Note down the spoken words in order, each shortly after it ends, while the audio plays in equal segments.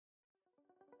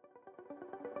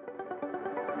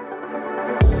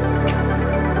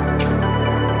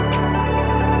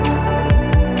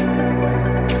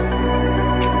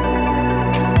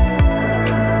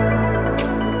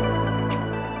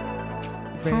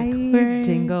hear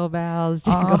jingle bells,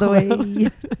 all the way.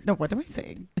 bells. No, what am I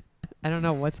saying? I don't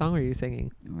know. What song were you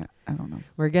singing? I don't know.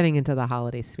 We're getting into the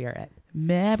holiday spirit.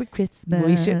 Merry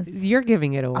Christmas. You're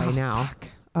giving it away now. Fuck.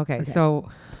 Okay, so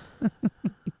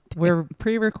we're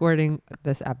pre-recording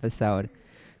this episode.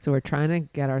 So we're trying to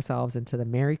get ourselves into the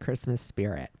Merry Christmas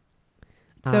spirit.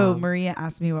 So Maria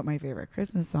asked me what my favorite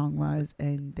Christmas song was,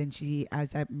 and then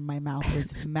my mouth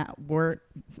was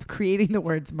creating the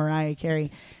words Mariah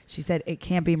Carey. She said it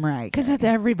can't be Mariah Carey because that's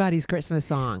everybody's Christmas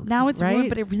song. Now it's right,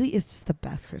 but it really is just the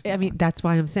best Christmas. I mean, song. That's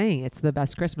why I'm saying it's the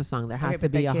best Christmas song. There has to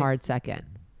be a hard second.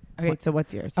 Okay, so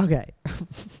what's yours? Okay,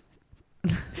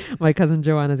 my cousin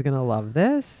Joanna's gonna love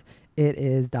this. It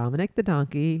is Dominic the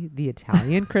Donkey, the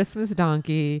Italian Christmas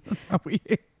Donkey.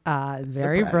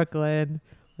 Very Brooklyn.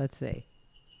 Let's see.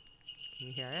 Can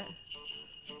you hear it?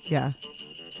 Yeah.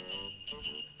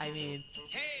 I mean,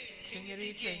 hey,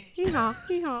 chingity ching. Hee-haw,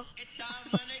 hee-haw. It's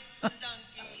Dominic the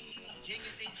Donkey.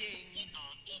 Chingity ching.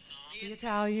 The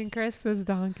Italian Christmas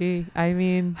Donkey. I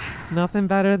mean, nothing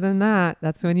better than that.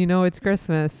 That's when you know it's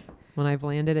Christmas. When I've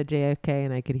landed at JFK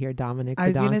and I could hear Dominic the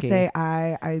Donkey. I was going to say,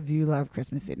 I do love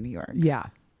Christmas in New York. Yeah.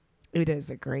 It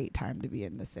is a great time to be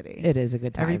in the city. It is a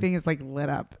good time. Everything is like lit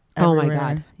up everywhere. Oh my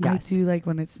God. Yes. I do like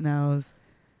when it snows.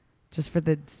 Just for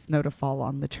the snow to fall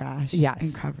on the trash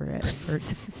and cover it for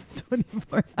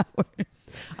 24 hours.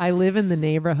 I live in the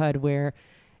neighborhood where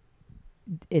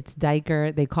it's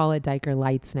Diker. They call it Diker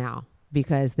Lights now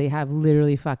because they have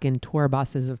literally fucking tour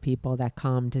buses of people that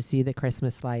come to see the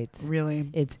Christmas lights. Really?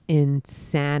 It's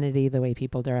insanity the way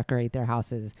people decorate their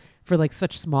houses for like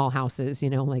such small houses, you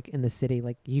know, like in the city.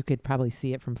 Like you could probably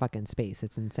see it from fucking space.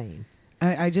 It's insane.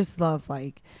 I just love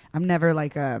I'm never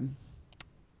I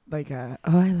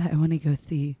want to go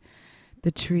see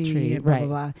the tree and blah, blah,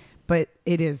 blah. But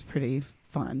it is pretty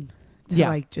fun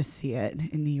to just see it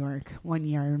in New York. One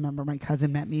year I remember my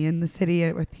cousin met me in the city.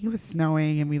 I think it was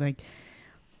snowing and we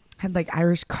had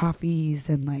Irish coffees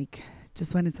and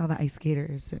just went and saw the ice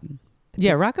skaters. And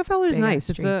Rockefeller's nice.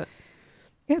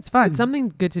 It's fun. It's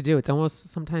something good to do. It's almost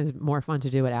sometimes more fun to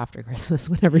do it after Christmas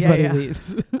when everybody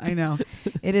leaves. I know.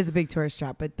 It is a big tourist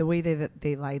trap, but the way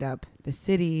they light up the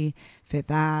city, Fifth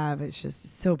Ave, it's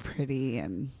just so pretty.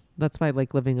 And that's why I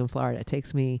like living in Florida.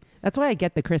 That's why I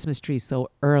get the Christmas tree so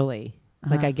early.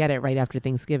 Like I get it right after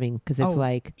Thanksgiving because it's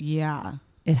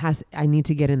I need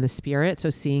to get in the spirit.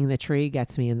 So seeing the tree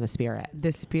gets me in the spirit.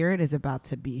 The spirit is about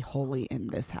to be holy in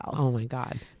this house. Oh my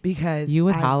God. Because you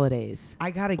with holidays. I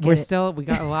got to get we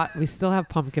got a lot. We still have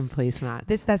pumpkin placemats.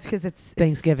 That's because it's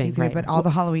Thanksgiving, right? But all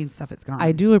the Halloween stuff is gone.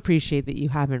 I do appreciate that you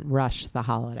haven't rushed the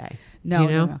holiday. No,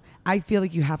 no. I feel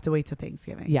like you have to wait till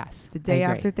Thanksgiving. Yes. The day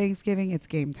after Thanksgiving, it's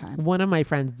game time. One of my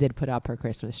friends did put up her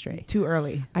Christmas tree. Too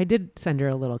early. I did send her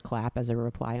a little clap as a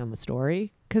reply on the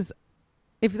story because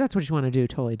if that's what you want to do,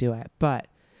 totally do it. But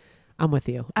I'm with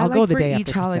you. I'll go the day after.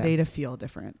 Each holiday to feel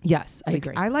different. Yes, I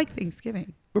agree. I like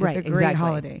Thanksgiving. Right, it's a great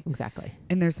holiday. Exactly.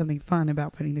 And there's something fun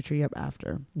about putting the tree up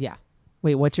after. Yeah.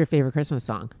 Wait, what's your favorite Christmas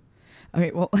song?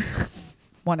 Okay, well,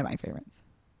 one of my favorites.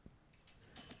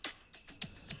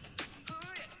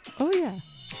 Oh, yeah.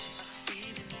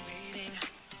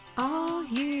 All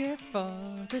year for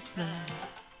this night.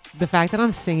 The fact that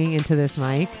I'm singing into this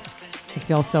mic, I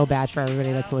feel so bad for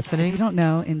everybody that's listening. If you don't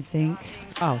know, In Sync.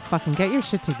 Oh, fucking get your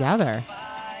shit together.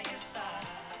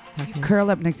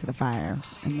 Curl up next to the fire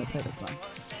and we'll play this one.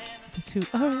 To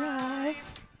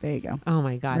arrive. There you go. Oh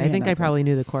my God. I think I probably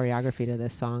knew the choreography to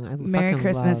this song. Merry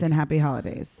Christmas and Happy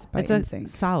Holidays by In Sync.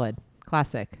 It's a solid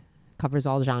classic. Covers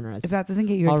all genres. If that doesn't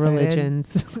get you all excited.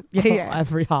 Religions.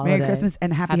 Every holiday. Merry Christmas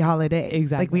and Happy Holidays.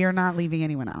 Exactly. We are not leaving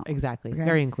anyone out. Exactly. Okay?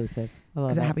 Very inclusive. I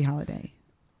love it. Happy Holiday?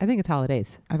 I think it's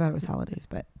holidays. I thought it was holidays,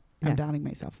 but I'm doubting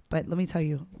myself. But let me tell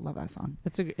you, love that song.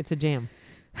 It's a jam.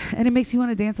 And it makes you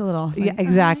want to dance a little. Yeah,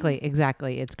 exactly.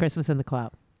 Exactly. It's Christmas in the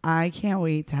club. I can't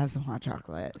wait to have some hot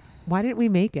chocolate. Why didn't we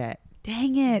make it?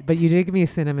 Dang it. But you did give me a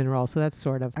cinnamon roll, so that's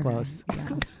sort of close.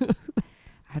 Yeah. I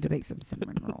had to make some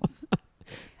cinnamon rolls.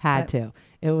 Had to.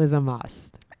 It was a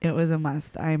must. It was a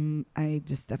must. I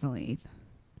just definitely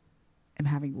am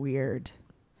having weird.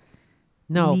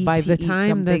 No, by the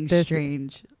time that this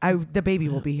strange, the baby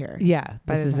will be here. Yeah,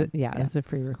 this is a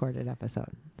pre-recorded episode.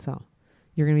 So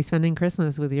you're gonna be spending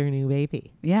Christmas with your new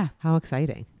baby. Yeah, how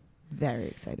exciting! Very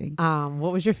exciting.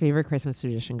 What was your favorite Christmas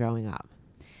tradition growing up?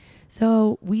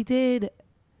 So we did.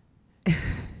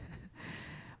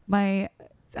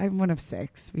 I'm one of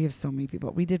 6. We have so many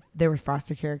people. There were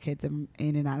foster care kids in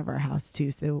and out of our house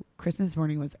too. So Christmas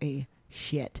morning was a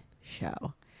shit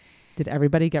show. Did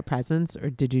everybody get presents, or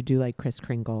did you do like Kris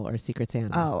Kringle or Secret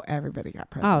Santa? Oh, everybody got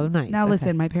presents. Oh, nice. Now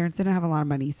listen, my parents didn't have a lot of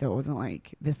money, so it wasn't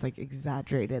like this like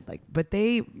exaggerated but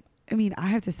they, I mean, I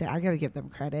have to say I got to give them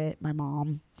credit. My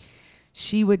mom,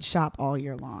 she would shop all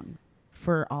year long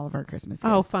for all of our Christmas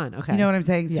gifts. Oh, fun. Okay. You know what I'm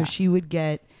saying? Yeah. So she would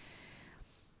get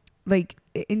like,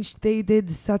 and they did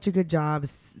such a good job.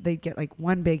 They'd get like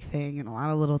one big thing and a lot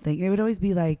of little things. It would always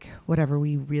be like whatever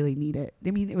we really needed.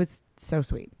 I mean, it was so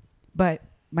sweet. But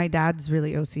my dad's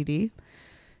really OCD.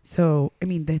 So, I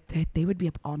mean, they would be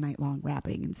up all night long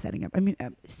wrapping and setting up. I mean,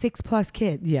 6+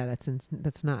 kids. Yeah,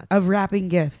 that's nuts. Of wrapping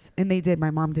gifts. And they did. My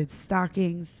mom did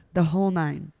stockings, the whole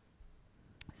 9.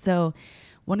 So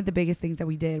one of the biggest things that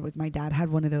we did was my dad had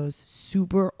one of those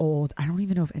super old, I don't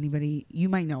even know if anybody, you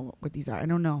might know what these are. I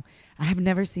don't know. I have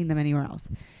never seen them anywhere else.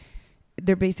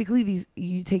 They're basically these,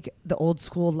 you take the old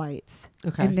school lights.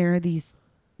 Okay. And there are these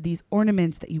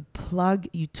ornaments that you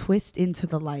twist into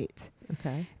the light.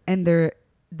 Okay. And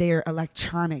they're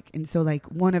electronic. And so like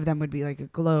one of them would be like a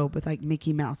globe with like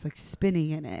Mickey Mouse like spinning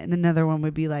in it. And another one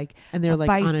would be like and they're like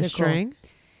bicycle. On a string?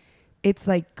 It's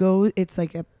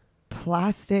like a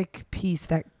plastic piece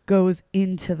that goes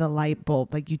into the light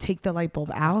bulb. Like you take the light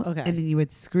bulb out and then you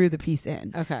would screw the piece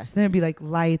in. Okay. So then it'd be like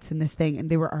lights and this thing. And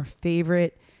they were our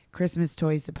favorite Christmas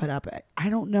toys to put up. I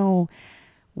don't know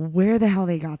where the hell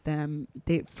they got them.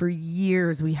 For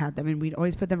years we had them, and we'd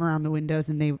always put them around the windows,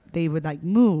 and they would like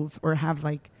move or have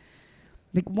like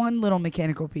one little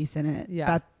mechanical piece in it.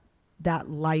 Yeah. That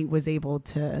light was able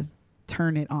to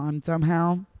turn it on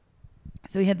somehow.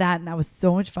 So we had that, and that was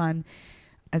so much fun.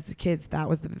 As the kids, that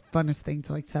was the funnest thing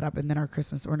to like set up. And then our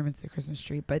Christmas ornaments, the Christmas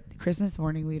tree. But Christmas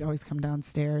morning, we'd always come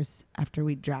downstairs after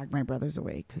we'd drag my brothers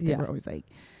away, because they were always like,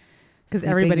 because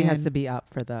everybody has to be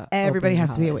up for the everybody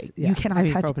has to be awake. Yeah. You cannot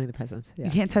touch for opening the presents. Yeah.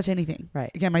 You can't touch anything.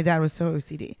 Right. Again, my dad was so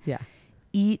OCD. Yeah.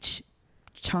 Each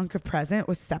chunk of present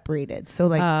was separated. So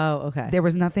like, okay. There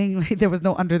was nothing. Like, there was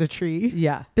no under the tree.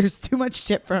 Yeah. There's too much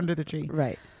shit for under the tree.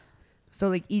 Right. So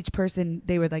like each person,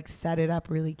 they would like set it up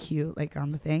really cute, like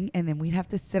on the thing, and then we'd have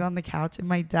to sit on the couch, and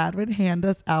my dad would hand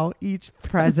us out each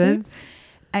present,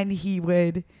 and he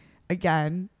would,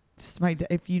 again, just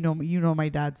if you know my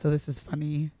dad, so this is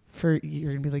funny.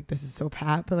 You're gonna be like, this is so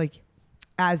Pat, but like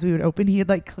as we would open, he'd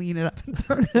like clean it up and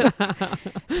throw it out.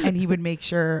 And he would make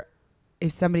sure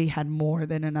if somebody had more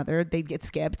than another, they'd get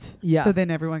skipped. Yeah. So then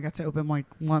everyone got to open like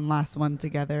one last one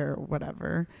together or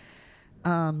whatever.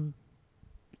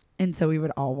 And so we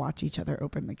would all watch each other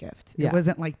open the gift. Yeah. It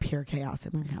wasn't like pure chaos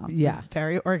in my house. It was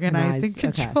very organized and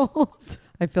controlled. Okay.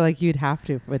 I feel like you'd have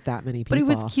to with that many people. But it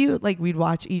was cute. Like we'd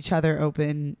watch each other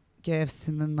open gifts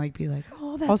and then like be like,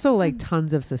 oh, that's also fun. Like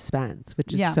tons of suspense,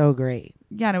 which is so great.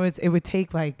 Yeah, and it would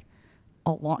take like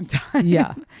a long time.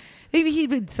 Yeah. Maybe he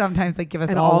would sometimes like give us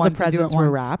and all the presents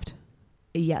were wrapped.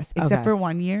 Yes, except for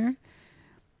one year.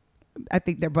 I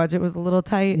think their budget was a little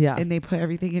tight. Yeah. And they put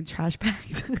everything in trash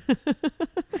bags.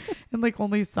 And like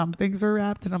only some things were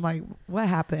wrapped. And I'm like, what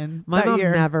happened? My mom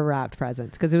never wrapped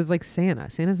presents because it was like Santa.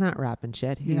 Santa's not wrapping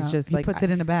shit. He's just like, he puts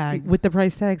it in a bag with the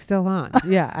price tag still on.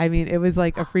 Yeah. I mean, it was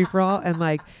like a free for all. And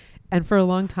like, and for a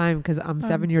long time, because I'm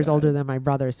 7 years older than my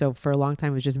brother. So for a long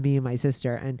time, it was just me and my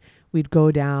sister. And we'd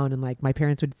go down and like my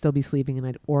parents would still be sleeping and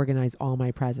I'd organize all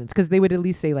my presents because they would at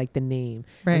least say like the name.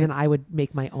 Right. And then I would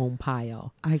make my own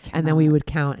pile. And then we would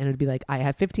count and it would be like, I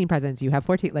have 15 presents. You have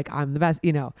 14. Like I'm the best,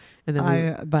 you know. And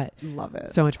then but love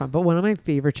it. So much fun. But one of my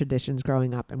favorite traditions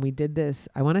growing up, and we did this,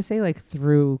 I want to say like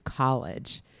through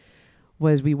college,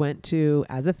 was we went to,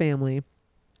 as a family,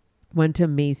 went to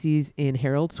Macy's in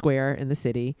Herald Square in the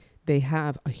city. They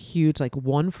have a huge, like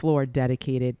one floor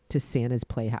dedicated to Santa's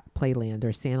playland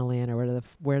or Santa Land, or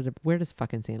where does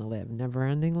fucking Santa live?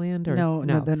 Neverending Land or no,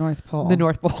 the North Pole. The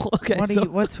North Pole. Okay.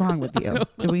 What's wrong with you?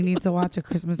 Do we need to watch a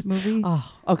Christmas movie?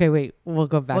 Oh, okay. Wait, we'll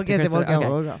go back. We'll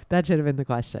go. That should have been the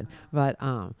question. But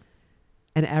and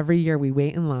every year we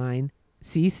wait in line,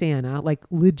 see Santa, like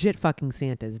legit fucking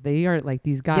Santas. They are like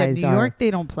these guys. New York, they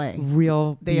don't play.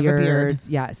 Real. They have a beard.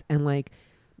 Yes, and like.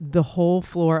 The whole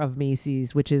floor of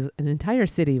Macy's, which is an entire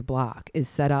city block, is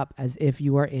set up as if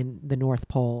you are in the North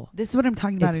Pole. This is what I'm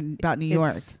talking about New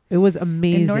York. It was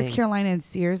amazing. In North Carolina and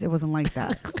Sears, it wasn't like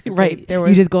that. Right.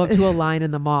 You just go up to a line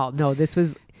in the mall. No, this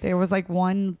was... There was like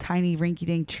one tiny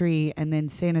rinky-dink tree, and then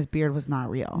Santa's beard was not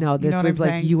real. No, this was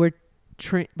like you were...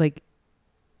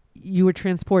 you were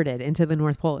transported into the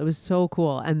North Pole. It was so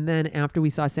cool. And then after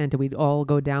we saw Santa, we'd all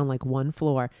go down like one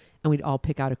floor and we'd all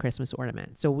pick out a Christmas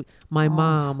ornament. So my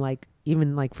mom, like,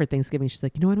 even like for Thanksgiving, she's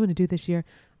like, you know what I want to do this year?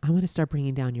 I want to start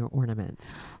bringing down your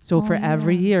ornaments. So for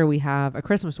every year we have a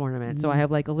Christmas ornament. So I have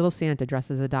like a little Santa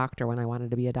dressed as a doctor when I wanted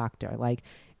to be a doctor. Like,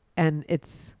 and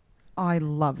it's Oh, I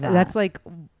love that. That's like,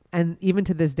 and even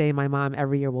to this day, my mom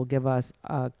every year will give us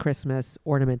a Christmas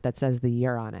ornament that says the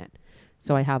year on it.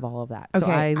 So I have all of that.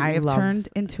 Okay, So I have turned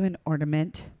into an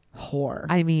ornament whore.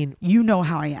 I mean, you know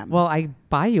how I am. Well, I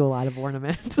buy you a lot of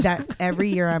ornaments. That every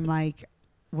year I'm like,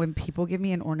 when people give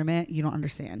me an ornament, you don't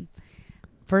understand.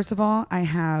 First of all, I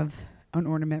have an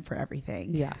ornament for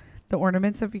everything. Yeah. The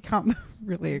ornaments have become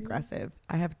really aggressive.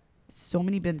 I have so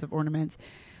many bins of ornaments.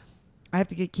 I have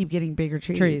to keep getting bigger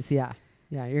trees. Yeah.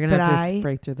 Yeah, you're going to have to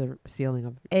break through the ceiling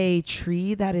of... A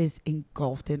tree that is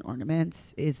engulfed in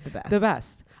ornaments is the best. The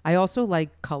best. I also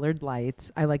like colored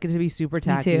lights. I like it to be super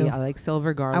tacky. Me too. I like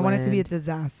silver garland. I want it to be a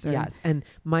disaster. Yes. And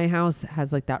my house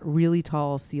has like that really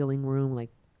tall ceiling room.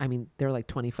 Like, I mean, they're like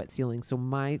 20-foot ceilings. So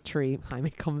my tree,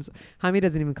 Jaime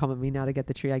doesn't even come with me now to get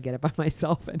the tree. I get it by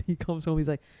myself. And he comes home. He's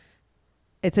like,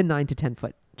 it's a 9 to 10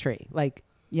 foot tree. Like,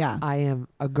 yeah, I am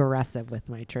aggressive with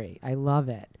my tree. I love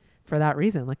it for that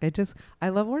reason. Like, I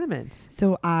love ornaments.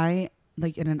 So I,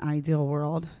 like, in an ideal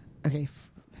world, okay,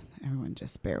 everyone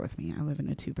just bear with me. I live in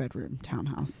a 2-bedroom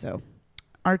townhouse. So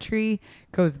our tree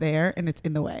goes there and it's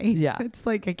in the way. Yeah. It's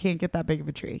like I can't get that big of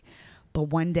a tree. But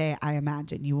one day I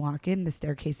imagine you walk in, the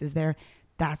staircase is there.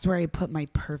 That's where I put my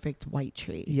perfect white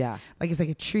tree. Yeah. Like, it's like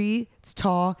a tree. It's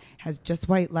tall, has just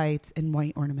white lights and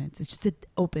white ornaments. It's just an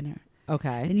opener.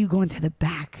 Okay. Then you go into the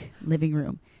back living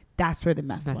room. That's where the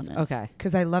mess one is. Okay.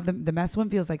 Because I love the mess one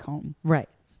feels like home. Right.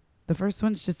 The first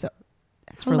one's just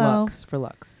it's hello. For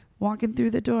looks. Walking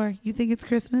through the door. You think it's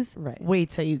Christmas? Right.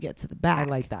 Wait till you get to the back. I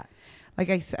like that. Like,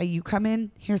 you come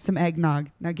in, here's some eggnog.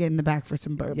 Now get in the back for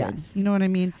some bourbon. Yes. You know what I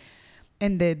mean?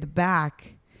 And the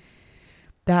back,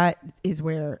 that is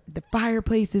where the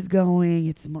fireplace is going.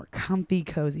 It's more comfy,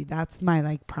 cozy. That's my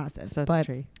like process. That's but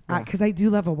tree. because I do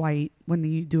love a white when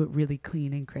you do it really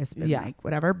clean and crisp and like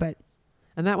whatever. But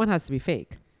and that one has to be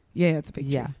fake. Yeah, it's a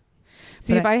fake tree.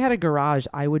 See, if I had a garage,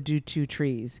 I would do 2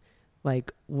 trees,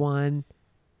 like one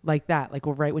like that, like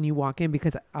right when you walk in,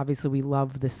 because obviously we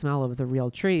love the smell of the real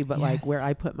tree. But like where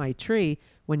I put my tree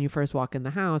when you first walk in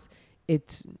the house,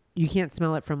 you can't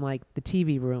smell it from like the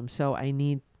TV room. So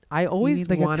I always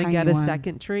like want to get a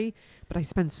second tree, but I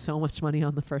spend so much money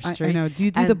on the first tree. I know. Do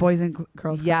you do the Boys and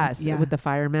Girls Yes, Club? Yeah. with the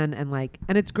firemen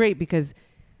and it's great because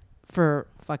for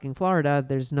fucking Florida,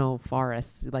 there's no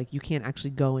forests. Like, you can't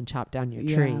actually go and chop down your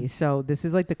tree. So this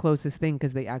is like the closest thing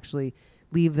because they actually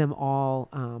leave them all.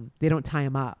 They don't tie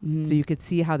them up, so you could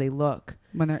see how they look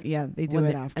when they're they do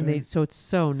it after. And so it's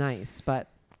so nice, but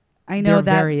I know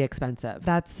they're very expensive.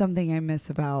 That's something I miss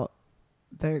about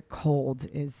the cold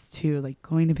is too, like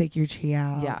going to pick your tree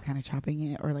out, kind of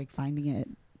chopping it or like finding it,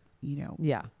 you know.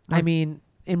 Yeah. I mean,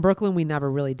 in Brooklyn, we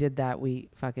never really did that.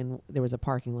 There was a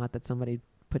parking lot that somebody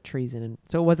put trees in, and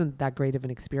so it wasn't that great of an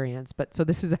experience. But so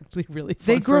this is actually really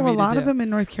fun. They grow a lot of them in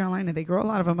North Carolina. They grow a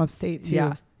lot of them upstate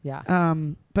too. Yeah.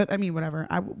 But I mean, whatever.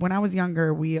 When I was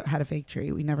younger, we had a fake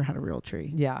tree. We never had a real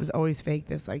tree. Yeah. It was always fake.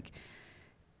 This like,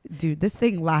 dude, this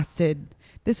thing lasted.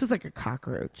 This was like a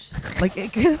cockroach. Like,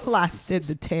 it could have lasted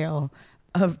the tail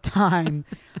of time.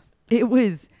 It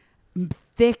was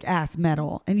thick ass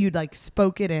metal, and you'd like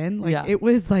spoke it in. Like, it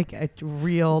was like a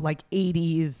real like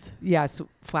 80s. Yes,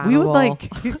 flammable. We would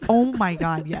like, oh my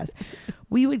God, yes.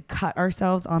 We would cut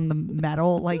ourselves on the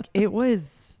metal. Like, it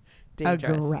was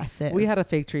dangerous. Aggressive. We had a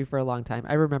fake tree for a long time.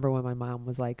 I remember when my mom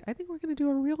was like, I think we're going to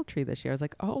do a real tree this year. I was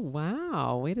like, oh,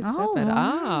 wow. Way to step it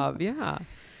up. Yeah.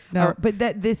 No, but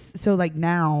so like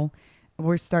now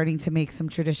we're starting to make some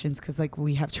traditions because like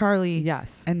we have Charlie.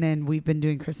 Yes. And then we've been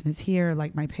doing Christmas here.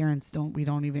 Like, my parents we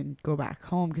don't even go back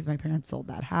home because my parents sold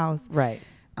that house. Right.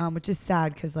 Which is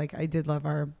sad because like I did love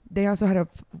they also had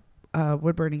a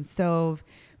wood burning stove.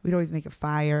 We'd always make a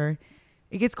fire.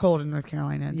 It gets cold in North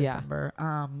Carolina in December.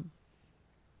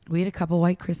 We had a couple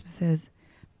white Christmases,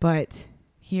 but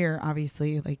here,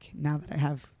 obviously, like now that I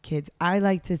have kids, I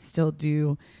like to still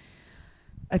do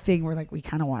a thing where like we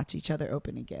kind of watch each other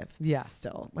open a gift. Yeah.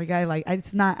 Still, like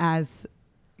it's not as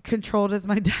controlled as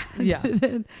my dad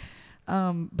did.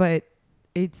 But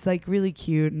it's like really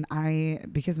cute,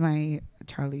 and because my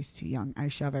Charlie's too young, I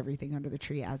shove everything under the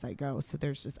tree as I go. So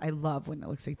I love when it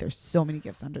looks like there's so many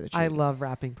gifts under the tree. I love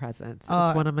wrapping presents.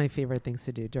 It's one of my favorite things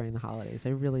to do during the holidays. I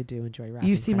really do enjoy wrapping.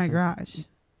 You see my garage?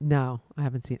 No, I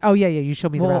haven't seen. Oh yeah, you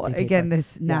showed me the wrapping paper. Again,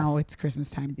 it's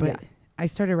Christmas time, but I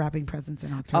started wrapping presents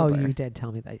in October. Oh, you did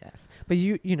tell me that, yes. But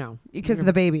you know, because of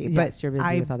the baby. Yes, but you're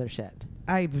busy with other shit.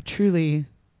 I truly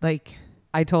like.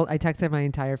 I texted my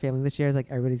entire family this year. I was like,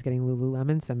 everybody's getting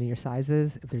Lululemon. Send me your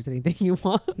sizes if there's anything you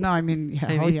want. No, I mean,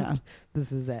 yeah.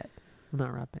 This is it. I'm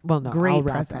not wrapping. Well, no, great I'll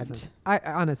wrap present. presents. I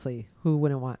honestly, who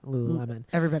wouldn't want Lululemon?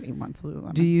 Everybody wants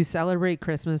Lululemon. Do you celebrate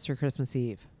Christmas or Christmas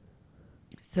Eve?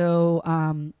 So,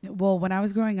 well, when I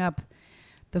was growing up,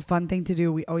 the fun thing to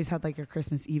do, we always had like a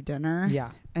Christmas Eve dinner.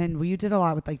 Yeah. And we did a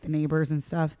lot with like the neighbors and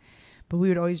stuff, but we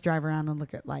would always drive around and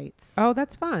look at lights. Oh,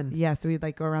 that's fun. Yeah. So we'd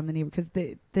like go around the neighborhood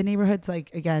because the neighborhoods,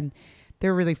 like, again,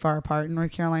 they're really far apart in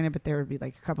North Carolina, but there would be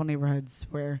like a couple neighborhoods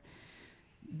where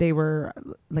they were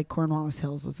like Cornwallis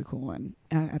Hills was the cool one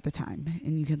at the time.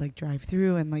 And you could like drive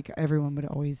through and like everyone would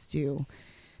always do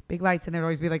big lights, and there'd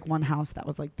always be like one house that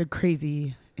was like the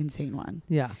crazy insane one.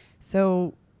 Yeah.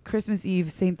 So Christmas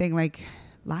Eve, same thing. Like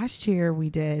last year we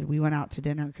went out to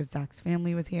dinner because Zach's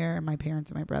family was here and my parents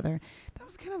and my brother. That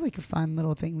was kind of like a fun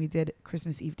little thing. We did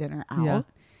Christmas Eve dinner out. Yeah.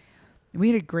 We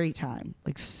had a great time,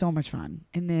 like so much fun.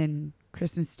 And then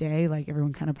Christmas Day, like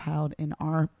everyone kind of piled in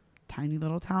our tiny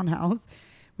little townhouse,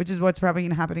 which is what's probably going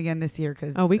to happen again this year.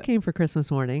 Cause we came for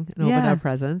Christmas morning and opened our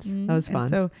presents. Mm-hmm. That was fun. And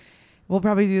so we'll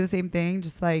probably do the same thing.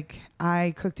 Just like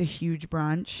I cooked a huge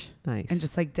brunch. Nice. And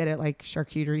just like did it like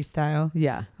charcuterie style.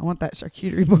 Yeah. I want that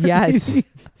charcuterie board. Yes.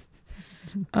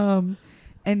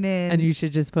 And then. And you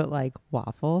should just put like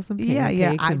waffles and pancakes.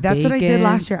 Yeah. And that's bacon. what I did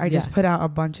last year. I just put out a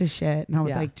bunch of shit and I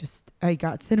was like, I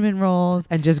got cinnamon rolls.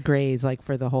 And just graze like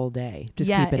for the whole day. Just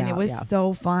keep it out. And it was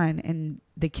so fun. And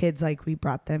the kids, like we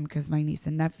brought them because my niece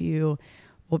and nephew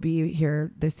will be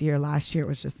here this year. Last year it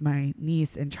was just my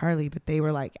niece and Charlie, but they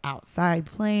were like outside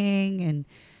playing and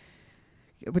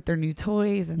with their new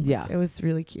toys, and it was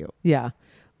really cute. Yeah.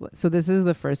 So this is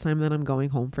the first time that I'm going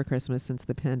home for Christmas since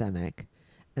the pandemic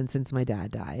and since my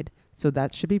dad died. So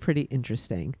that should be pretty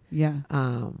interesting. Yeah.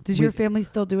 Does your family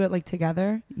still do it like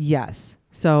together? Yes.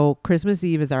 So Christmas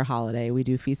Eve is our holiday. We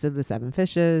do Feast of the Seven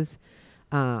Fishes.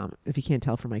 If you can't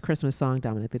tell from my Christmas song,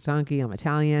 Dominic the Donkey, I'm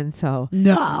Italian. So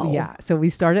no. Yeah. So we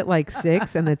start at like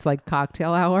 6 and it's like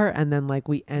cocktail hour. And then like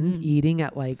we end eating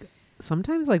at like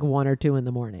sometimes like 1 or 2 in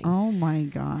the morning. Oh my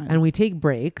God. And we take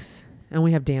breaks and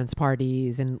we have dance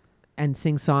parties and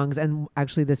sing songs. And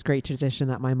actually this great tradition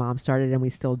that my mom started and we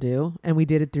still do. And we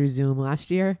did it through Zoom last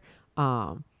year.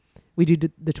 We do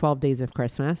the 12 days of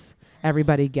Christmas.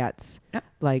 Everybody gets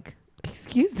like,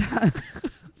 excuse that.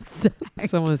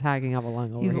 Someone was hacking up a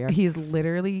lung over here. He's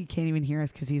literally can't even hear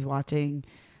us because he's watching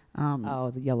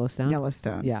the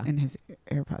Yellowstone. Yeah. In his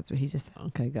AirPods, but he just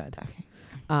okay, good.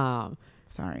 Okay.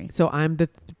 Sorry. So I'm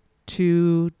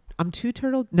I'm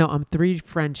 3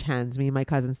 French hens. Me and my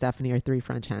cousin Stephanie are 3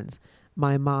 French hens.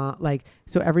 My mom,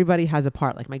 so everybody has a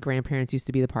part. Like my grandparents used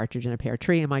to be the partridge in a pear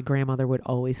tree, and my grandmother would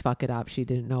always fuck it up. She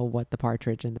didn't know what the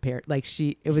partridge and the pear,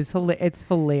 it's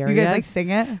hilarious. You guys sing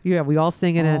it? Yeah, we all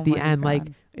sing it, and at the end,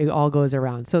 God. It all goes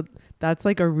around. So that's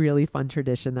like a really fun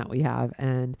tradition that we have.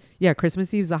 And yeah,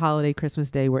 Christmas Eve's the holiday. Christmas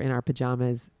Day, we're in our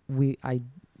pajamas. I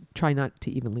try not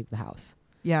to even leave the house.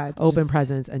 Yeah, it's open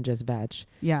presents and just veg.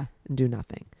 Yeah, and do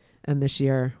nothing. And this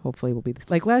year, hopefully, will be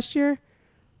like last year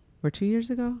or 2 years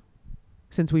ago.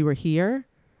 Since we were here,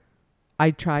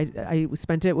 I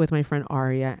spent it with my friend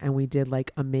Aria, and we did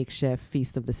like a makeshift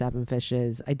Feast of the Seven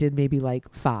Fishes. I did maybe like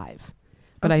 5,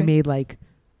 but I made I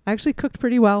actually cooked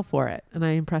pretty well for it, and I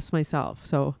impressed myself.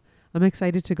 So I'm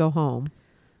excited to go home.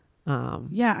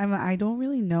 I don't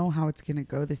really know how it's going to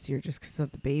go this year just because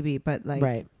of the baby, but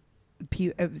right.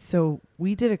 So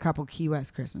we did a couple Key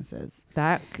West Christmases.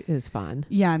 That is fun.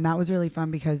 Yeah, and that was really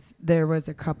fun because there was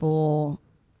a couple...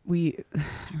 I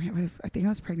think I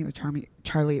was pregnant with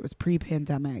Charlie. It was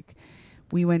pre-pandemic.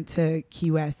 We went to Key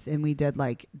West and we did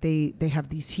they have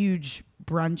these huge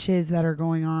brunches that are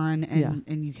going on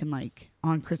and you can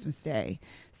on Christmas Day.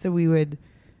 So I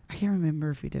can't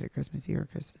remember if we did it Christmas Eve or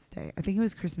Christmas Day. I think it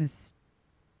was Christmas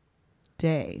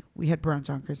Day. We had brunch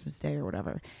on Christmas Day or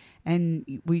whatever.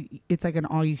 And it's like an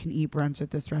all you can eat brunch at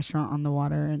this restaurant on the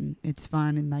water, and it's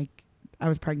fun. And I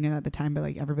was pregnant at the time, but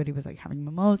everybody was having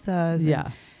mimosas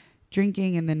and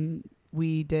drinking. And then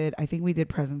I think we did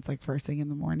presents first thing in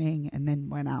the morning and then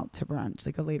went out to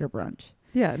brunch, a later brunch.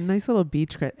 Yeah. Nice little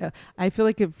beach. I feel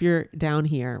like if you're down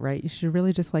here, right, you should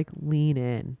really just lean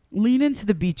into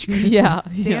the beach. Christmas. Yeah.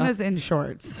 Santa's in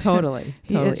shorts. Totally.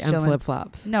 And flip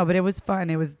flops. No, but it was fun.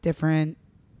 It was different.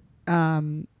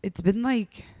 It's been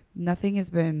nothing has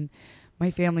been,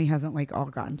 my family hasn't all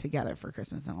gotten together for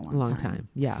Christmas in a long time.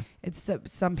 Yeah. It's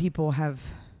some people have.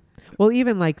 Well,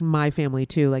 even my family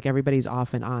too, everybody's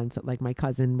off and on. So my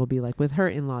cousin will be with her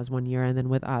in-laws one year and then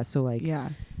with us. So yeah.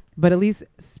 But at least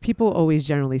people always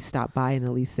generally stop by and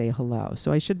at least say hello.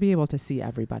 So I should be able to see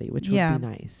everybody, which would be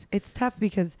nice. It's tough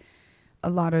because a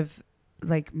lot of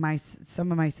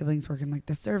some of my siblings work in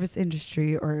the service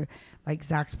industry, or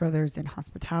Zach's brothers in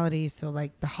hospitality. So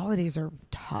the holidays are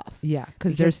tough. Yeah.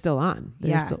 Because they're still on.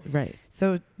 Right.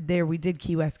 So we did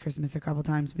Key West Christmas a couple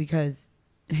times because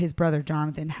his brother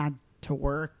Jonathan had to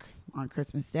work on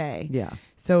Christmas Day. Yeah.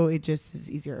 So it just is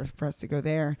easier for us to go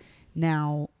there.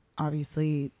 Now,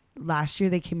 obviously, last year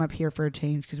they came up here for a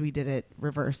change because we did it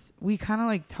reverse. We kind of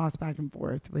like tossed back and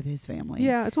forth with his family.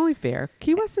 Yeah, it's only fair.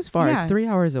 Key West is far. It's 3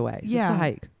 hours away. Yeah. It's a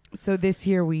hike. So this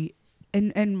year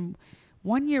and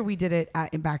 1 year we did it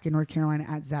back in North Carolina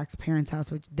at Zach's parents'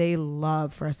 house, which they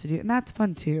love for us to do. And that's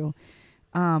fun too.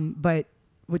 But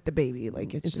with the baby,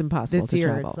 like it's just impossible this to year.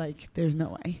 travel. It's like, there's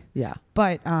no way. Yeah.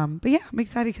 But yeah, I'm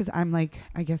excited because I'm like,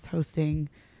 I guess hosting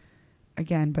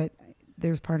again, but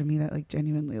there's part of me that like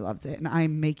genuinely loves it. And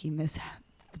I'm making this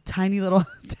tiny little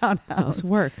townhouse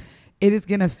work. It is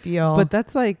going to feel. But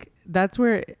that's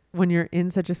where, when you're in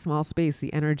such a small space,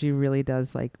 the energy really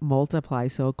does like multiply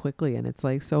so quickly. And it's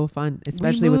like so fun,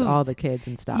 especially with all the kids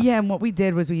and stuff. Yeah. And what we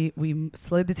did was we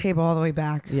slid the table all the way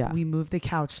back. Yeah. We moved the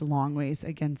couch long ways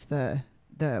against the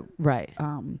right.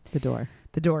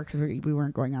 The door because we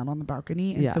weren't going out on the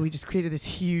balcony, and so we just created this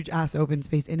huge ass open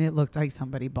space, and it looked like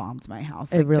somebody bombed my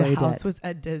house. Like, it really the house did. was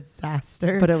a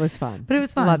disaster, but it was fun.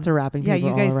 Lots of wrapping. Yeah,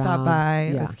 you guys all stopped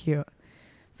by. Yeah. It was cute.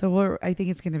 So I think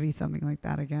it's going to be something like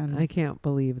that again. I can't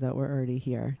believe that we're already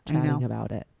here chatting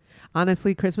about it.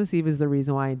 Honestly, Christmas Eve is the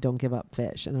reason why I don't give up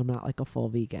fish, and I'm not like a full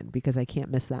vegan, because I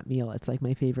can't miss that meal. It's like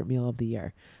my favorite meal of the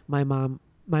year. My mom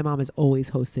has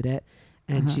always hosted it.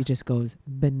 And she just goes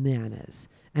bananas.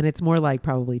 And it's more like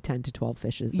probably 10 to 12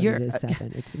 fishes than it is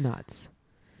 7. It's nuts.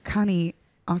 Connie,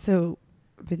 also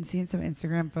been seeing some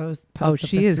Instagram posts. Oh,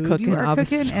 she is cooking up.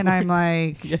 And I'm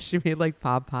like... Yeah, she made like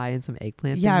pod pie and some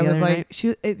eggplants. Yeah, I was like...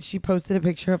 She posted a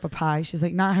picture of a pie. She's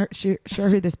like, not sure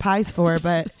who this pie's for,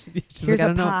 but here's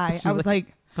like, a pie. I was like...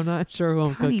 I'm not sure who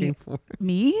I'm cooking for.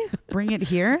 Me? Bring it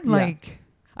here? Yeah. Like...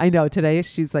 I know. Today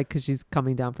she's like... Because she's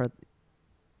coming down for...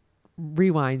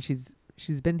 Rewind.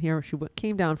 She's been here. She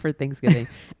came down for Thanksgiving,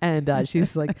 and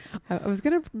she's like, I was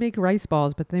going to make rice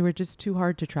balls, but they were just too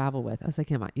hard to travel with. I was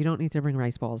like, Emma, you don't need to bring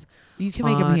rice balls. You can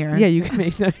make them here. Yeah, you can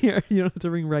make them here. You don't have to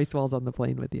bring rice balls on the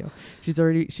plane with you.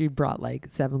 She brought like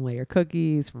 7-layer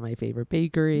cookies from my favorite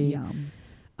bakery. Yum.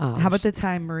 How about the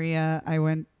time Maria, I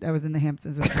was in the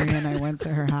Hamptons with Maria and I went to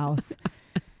her house.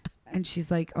 And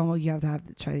she's like, oh, you have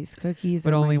to try these cookies.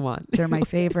 But only one. They're my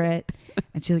favorite.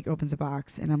 And she like opens a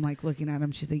box and I'm like looking at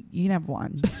them. She's like, you can have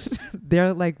one.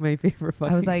 They're like my favorite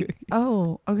fucking I was like, cookies.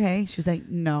 Oh, okay. She was like,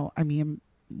 no, I mean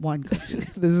one cookie.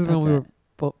 This is when we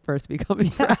were first becoming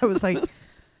friends. I was like,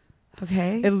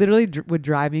 okay. It literally would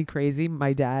drive me crazy.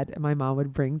 My dad and my mom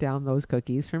would bring down those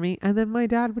cookies for me, and then my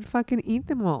dad would fucking eat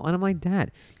them all. And I'm like,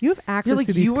 Dad, you have access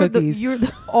to these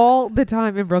cookies all the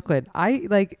time in Brooklyn.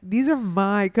 These are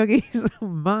my cookies.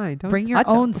 Mine. Don't bring your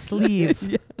own sleeve.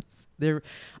 Yes.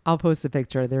 I'll post a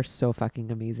picture. They're so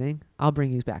fucking amazing. I'll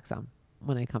bring you back some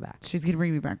when I come back. She's going to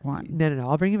bring me back one. No.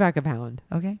 I'll bring you back a pound.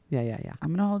 Okay. Yeah. I'm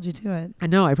going to hold you to it. I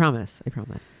know. I promise.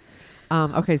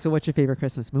 Okay. So what's your favorite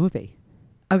Christmas movie?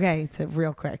 Okay, it's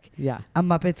real quick. Yeah. A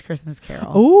Muppets Christmas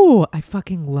Carol. Oh, I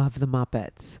fucking love the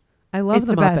Muppets. I love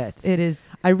the Muppets. Best. It is.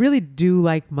 I really do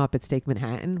like Muppets Take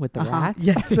Manhattan with the rats.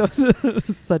 Yes.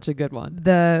 That's such a good one.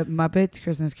 The Muppets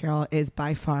Christmas Carol is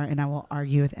by far, and I will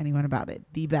argue with anyone about it,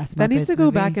 the best Muppets That needs to go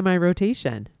movie. back in my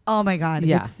rotation. Oh my God.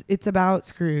 Yeah. It's about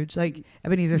Scrooge, like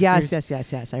Ebenezer Scrooge.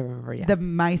 Yes. I remember, yeah. The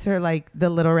mice are like, the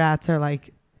little rats are like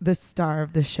the star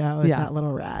of the show is that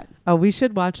little rat. Oh, we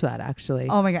should watch that actually.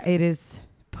 Oh my God. It is...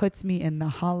 puts me in the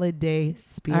holiday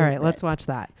spirit. All right, let's watch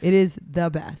that. It is the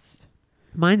best.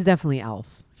 Mine's definitely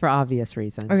Elf for obvious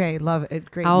reasons. Okay, love it.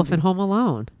 Great Elf movie. and Home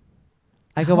Alone.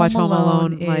 I go watch Home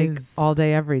Alone like all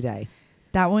day, every day.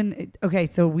 That one. Okay,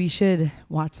 so we should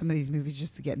watch some of these movies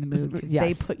just to get in the mood because Yes.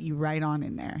 they put you right on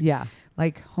in there. Yeah.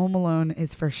 Like Home Alone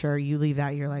is for sure. You leave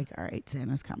that, you're like, all right,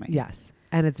 Santa's coming. Yes.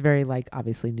 And it's very like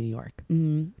obviously New York.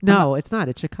 Mm-hmm. No, it's not.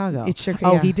 It's Chicago. It's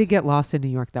Chicago. Oh, he did get lost in New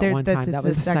York that one time. That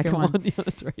was the second one. Yeah,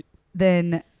 that's right.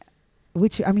 Then,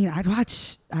 which I mean, I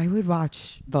would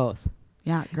watch both.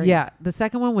 Yeah, great. Yeah, the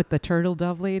second one with the turtle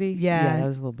dove lady. Yeah, that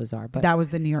was a little bizarre, but that was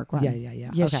the New York one. Yeah.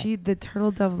 Yeah, okay. the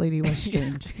turtle dove lady was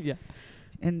strange. Yeah,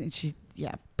 and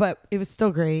but it was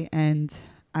still great, and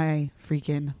I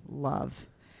freaking love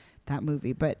that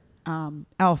movie. But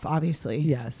Elf, obviously.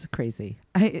 Yes, crazy.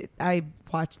 I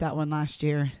watched that one last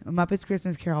year. Muppets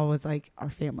Christmas Carol was like our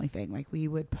family thing. Like we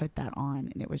would put that on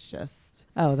and it was just...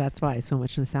 Oh, that's why. So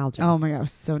much nostalgia. Oh my God, it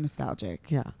was so nostalgic.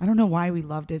 Yeah. I don't know why we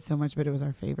loved it so much, but it was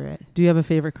our favorite. Do you have a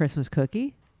favorite Christmas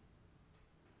cookie?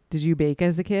 Did you bake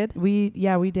as a kid? We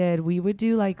did. We would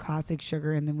do like classic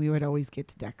sugar and then we would always get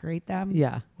to decorate them.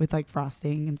 Yeah. With like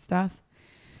frosting and stuff.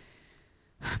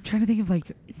 I'm trying to think of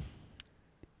like...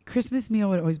 Christmas meal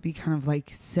would always be kind of like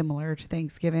similar to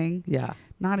Thanksgiving. Yeah.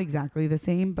 Not exactly the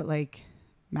same, but like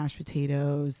mashed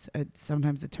potatoes,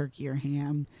 sometimes a turkey or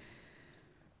ham.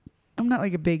 I'm not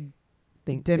like a big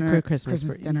Christmas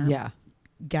dinner. Yeah.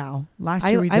 Gal. Last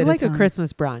year we did I like a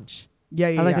Christmas brunch. Yeah.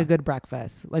 I like a good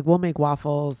breakfast. Like we'll make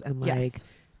waffles and like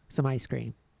some ice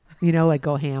cream. Like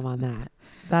go ham on that.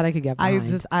 That I could get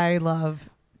behind. I love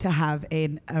to have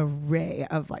an array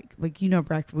of like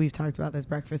breakfast. We've talked about this.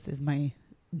 Breakfast is my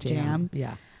jam.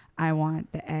 Yeah. I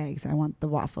want the eggs. I want the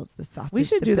waffles, the sausage. We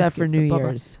should do that for New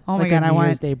Year's. Oh my God. I want New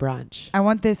Year's Day brunch. I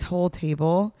want this whole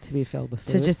table to be filled with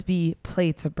food. To just be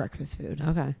plates of breakfast food.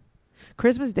 Okay.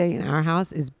 Christmas Day in our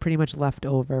house is pretty much left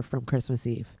over from Christmas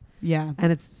Eve. Yeah.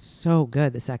 And it's so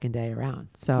good the second day around.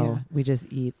 So we just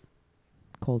eat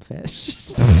cold fish.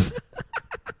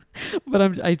 But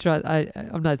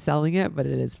I'm not selling it, but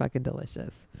it is fucking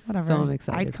delicious. Whatever. So I'm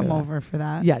excited. I'd come over for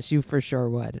that. Yes, you for sure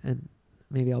would. And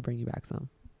maybe I'll bring you back some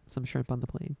shrimp on the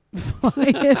plane.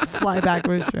 Fly back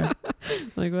with shrimp.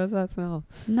 Like, what's that smell?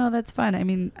 No, that's fun. I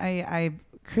mean,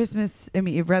 Christmas,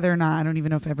 whether or not, I don't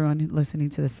even know if everyone listening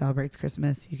to this celebrates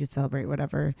Christmas. You could celebrate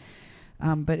whatever.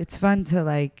 But it's fun to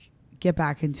like get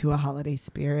back into a holiday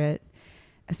spirit,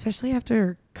 especially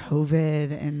after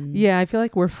COVID. And yeah, I feel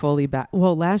like we're fully back.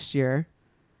 Well, last year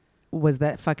was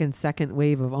that fucking second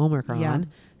wave of Omicron. Yeah.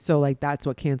 So like that's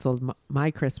what canceled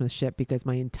my Christmas shit because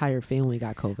my entire family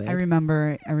got COVID. I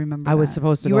remember. I was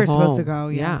supposed to go home. You were supposed to go.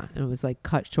 Yeah. And it was like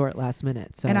cut short last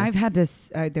minute. So. And I've had to,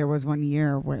 there was one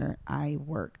year where I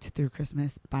worked through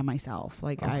Christmas by myself.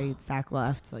 Like Zach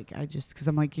left, like cause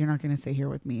I'm like, you're not going to stay here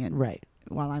with me. And right.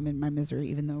 While I'm in my misery,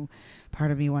 even though part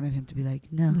of me wanted him to be like,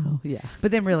 no. Yeah. But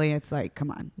then really it's like,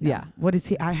 come on. No. Yeah. What is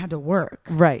he? I had to work.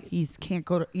 Right. Can't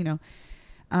go to,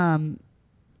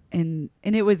 and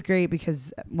it was great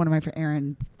because one of my friends,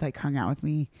 Aaron, like hung out with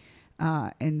me,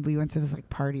 and we went to this like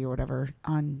party or whatever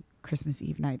on Christmas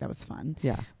Eve night. That was fun.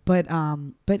 Yeah. But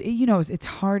it's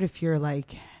hard if you're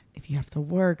like, if you have to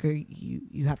work or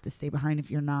you have to stay behind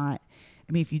if you're not.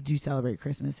 I mean, if you do celebrate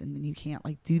Christmas and then you can't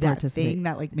like do that thing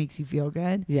that like makes you feel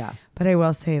good. Yeah. But I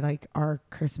will say like our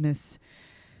Christmas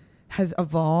has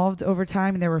evolved over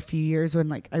time. And there were a few years when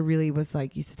like I really was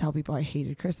like used to tell people I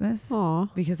hated Christmas. Aww.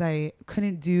 Because I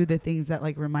couldn't do the things that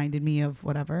like reminded me of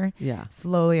whatever. Yeah.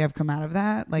 Slowly I've come out of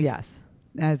that. Like yes.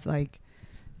 As like,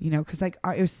 because like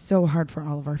it was so hard for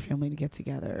all of our family to get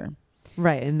together.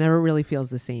 Right. It never really feels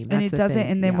the same. And it doesn't.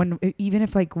 And then even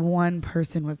if like one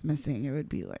person was missing, it would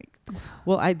be like.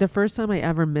 Well, the first time I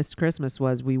ever missed Christmas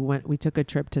was we took a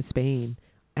trip to Spain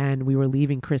and we were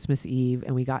leaving Christmas Eve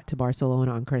and we got to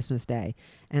Barcelona on Christmas Day.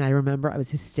 And I remember I was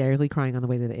hysterically crying on the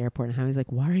way to the airport and Howie's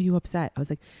like, why are you upset? I was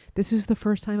like, this is the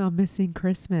first time I'm missing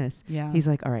Christmas. Yeah. He's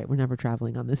like, all right, we're never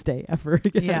traveling on this day ever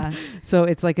again. Yeah. So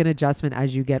it's like an adjustment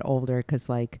as you get older because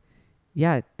like,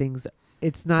 yeah, things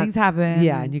happen.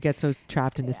 Yeah. And you get so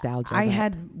trapped in nostalgia.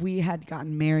 We had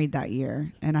gotten married that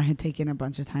year and I had taken a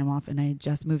bunch of time off and I had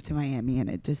just moved to Miami and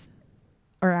it just,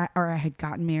 or I had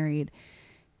gotten married,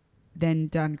 then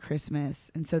done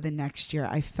Christmas. And so the next year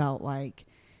I felt like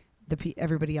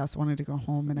everybody else wanted to go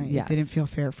home and it didn't feel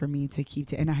fair for me to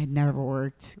keep and I had never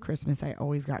worked Christmas. I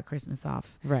always got Christmas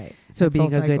off. Right. So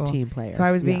being a good team player. So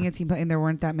I was being a team player and there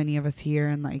weren't that many of us here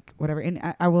and like whatever. And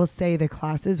I will say the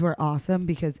classes were awesome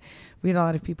because we had a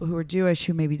lot of people who were Jewish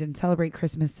who maybe didn't celebrate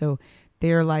Christmas. So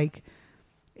they're like,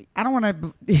 I don't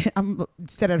want to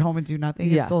sit at home and do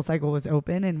nothing. Yeah. Soul Cycle was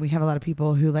open and we have a lot of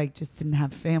people who like just didn't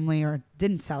have family or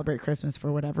didn't celebrate Christmas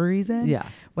for whatever reason. Yeah.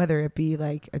 Whether it be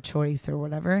like a choice or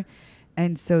whatever.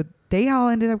 And so they all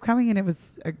ended up coming and it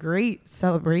was a great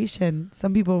celebration.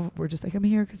 Some people were just like, I'm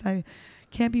here because I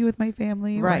can't be with my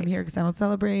family. Right. Or I'm here because I don't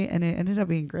celebrate. And it ended up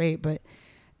being great. But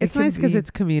it's nice because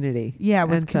it's community. Yeah, it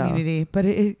was community. But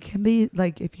it can be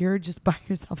like if you're just by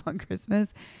yourself on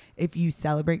Christmas, if you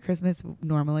celebrate Christmas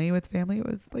normally with family, it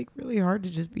was like really hard to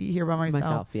just be here by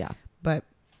myself. Yeah. But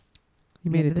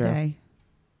you made it through. Made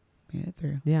it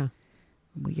through. Yeah.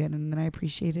 And then I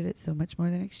appreciated it so much more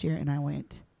the next year. And I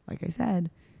went, like I said,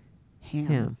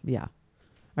 ham. Yeah.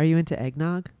 Are you into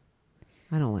eggnog?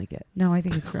 I don't like it. No, I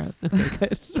think it's gross. Okay,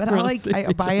 good. But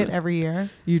I buy it every year.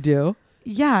 You do?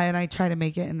 Yeah, and I try to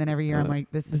make it, and then every year I'm like,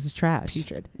 this is trash.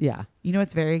 Putrid. Yeah. You know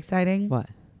what's very exciting? What?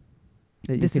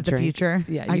 This is the future.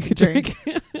 Yeah, you could drink.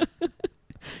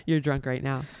 You're drunk right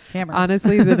now. Hammered.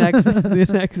 Honestly, the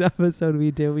next episode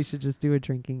we should just do a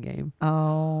drinking game.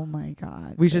 Oh my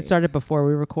God. We should start it before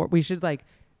we record. We should like.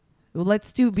 Well,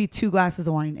 let's be 2 glasses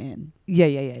of wine in. Yeah.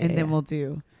 And then we'll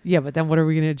do. Yeah, but then what are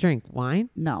we gonna drink? Wine?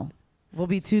 No. We'll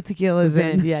be 2 tequilas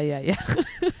in. Yeah.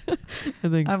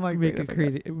 And then I'm like, make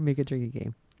a drinking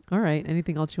game. All right.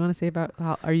 Anything else you want to say about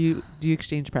do you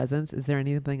exchange presents? Is there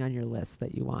anything on your list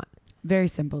that you want? Very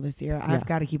simple this year. Yeah. I've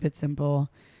got to keep it simple.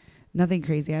 Nothing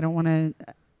crazy. I don't want to.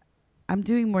 I'm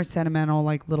doing more sentimental,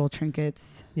 like little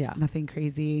trinkets. Yeah. Nothing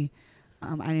crazy.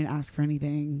 I didn't ask for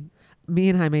anything. Me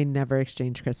and Jaime never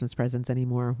exchange Christmas presents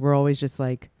anymore. We're always just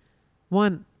like,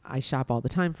 one, I shop all the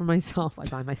time for myself. I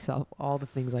buy myself all the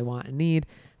things I want and need.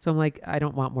 So I'm like, I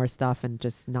don't want more stuff and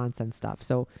just nonsense stuff.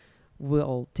 So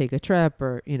we'll take a trip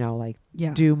or,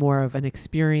 do more of an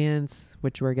experience,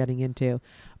 which we're getting into.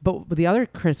 But the other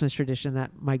Christmas tradition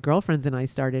that my girlfriends and I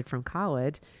started from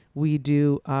college, we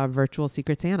do virtual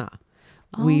Secret Santa.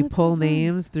 We pull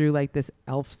names through like this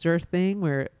Elfster thing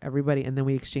where everybody, and then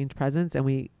we exchange presents and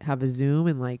we have a Zoom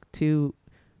in like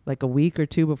a week or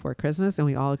two before Christmas, and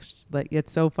we all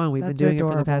it's so fun. We've been doing it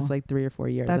for the past like 3 or 4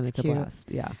 years. That's and it's cute. a blast.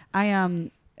 Yeah.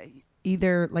 I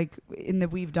either like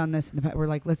we've done this in the past. We're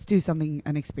like, let's do something,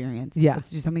 an experience. Yeah.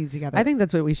 Let's do something together. I think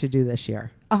that's what we should do this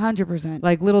year. 100%.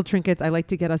 Like little trinkets. I like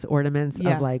to get us ornaments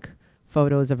of like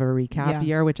photos of a recap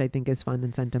year, which I think is fun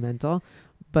and sentimental.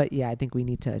 But yeah, I think we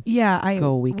need to go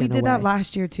a weekend We did away. that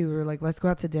last year too. We were like, let's go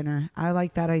out to dinner. I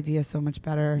like that idea so much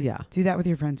better. Yeah. Do that with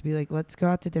your friends. Be like, let's go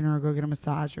out to dinner or go get a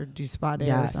massage or do spa day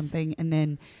or something. And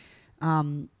then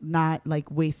not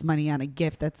like waste money on a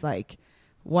gift that's like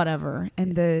whatever.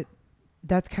 And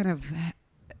that's kind of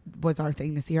was our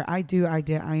thing this year. I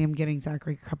am getting Zach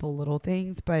like a couple little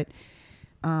things, but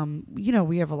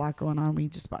we have a lot going on. We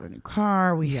just bought a new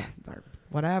car.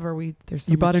 Whatever.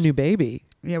 You bought a new baby.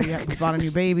 Yeah, we bought a new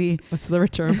baby. What's the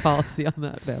return policy on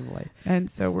that family? And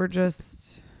so we're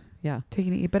just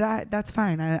taking it. But that's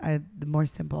fine. I the more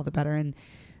simple, the better. And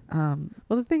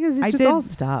well, the thing is, it's just all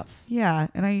stuff. Yeah,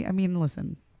 and I mean,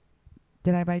 listen.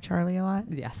 Did I buy Charlie a lot?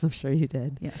 Yes, I'm sure you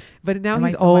did. Yes, but now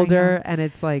he's older, and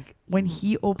it's like when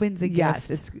he opens a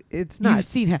gift, it's nuts. You've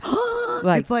seen him.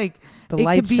 Like it's like the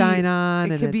lights shine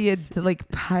on. It could be a like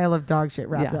pile of dog shit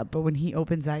wrapped up. But when he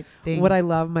opens that thing, what I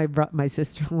love, my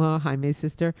sister-in-law, Jaime's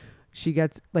sister, she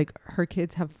gets like her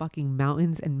kids have fucking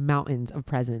mountains and mountains of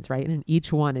presents, right? And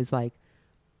each one is like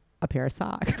a pair of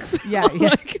socks. Yeah,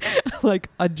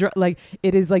 like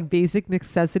it is like basic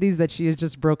necessities that she has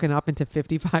just broken up into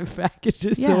 55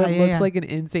 packages. So it looks like an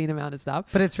insane amount of stuff.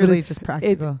 But it's really just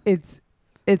practical.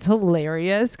 It's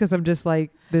hilarious because I'm just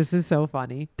like, this is so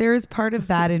funny. There's part of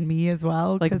that in me as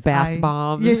well. Like bath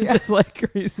bombs, just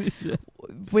like crazy shit.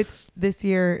 With this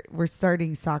year, we're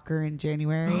starting soccer in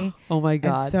January. Oh my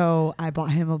God. And so I bought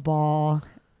him a ball.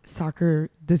 Soccer.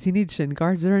 Does he need shin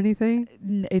guards or anything?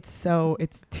 It's 2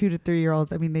 to 3 year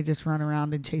olds. I mean, they just run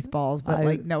around and chase balls,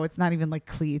 but no, it's not even like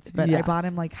cleats. But I bought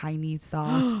him like high knee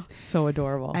socks. So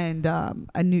adorable. And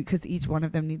a new, because each one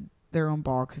of them need their own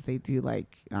ball because they do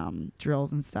like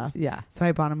drills and stuff. Yeah. So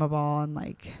I bought him a ball and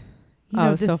like,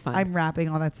 so fun. I'm wrapping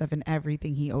all that stuff in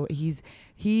everything.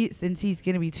 Since he's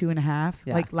gonna be 2.5.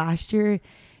 Like last year,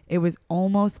 it was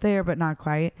almost there, but not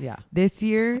quite. Yeah. This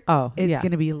year, it's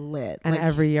gonna be lit. And like,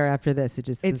 every year after this,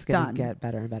 it's gonna done. Get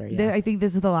better and better. Yeah. I think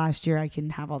this is the last year I can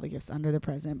have all the gifts under the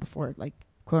present before like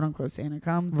quote unquote Santa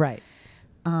comes. Right.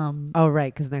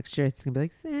 Right, because next year it's gonna be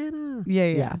like Santa.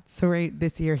 Yeah. So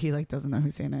this year he like doesn't know who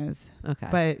Santa is. Okay.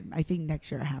 But I think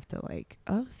next year I have to like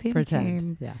Santa pretend.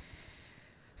 Came. Yeah.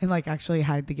 And like actually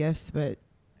hide the gifts, but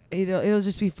it'll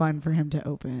just be fun for him to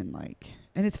open like,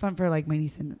 and it's fun for like my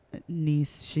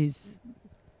niece. She's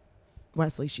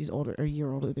Wesley. She's a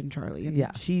year older than Charlie,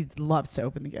 and she loves to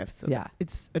open the gifts. So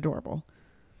it's adorable.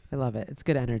 I love it. It's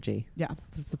good energy. Yeah,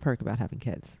 that's the perk about having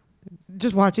kids.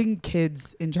 Just watching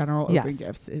kids in general open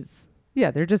gifts is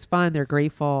they're just fun. They're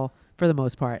grateful for the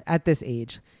most part at this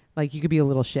age. Like you could be a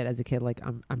little shit as a kid. Like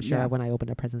I'm sure when I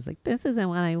opened a present, it's like, this isn't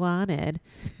what I wanted.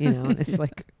 It's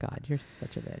like, God, you're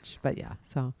such a bitch. But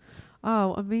so,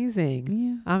 amazing.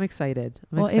 Yeah. I'm excited.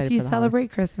 If you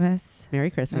celebrate Christmas,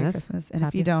 Merry Christmas. Merry Christmas. And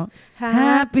if you don't,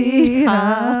 Happy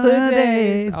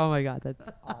Holidays. Oh my God, that's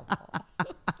awful.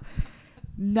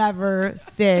 Never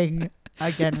sing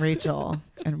again, Rachel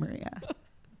and Maria.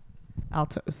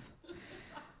 Altos.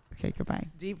 Okay, goodbye.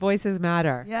 Deep voices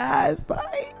matter. Yes,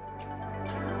 bye.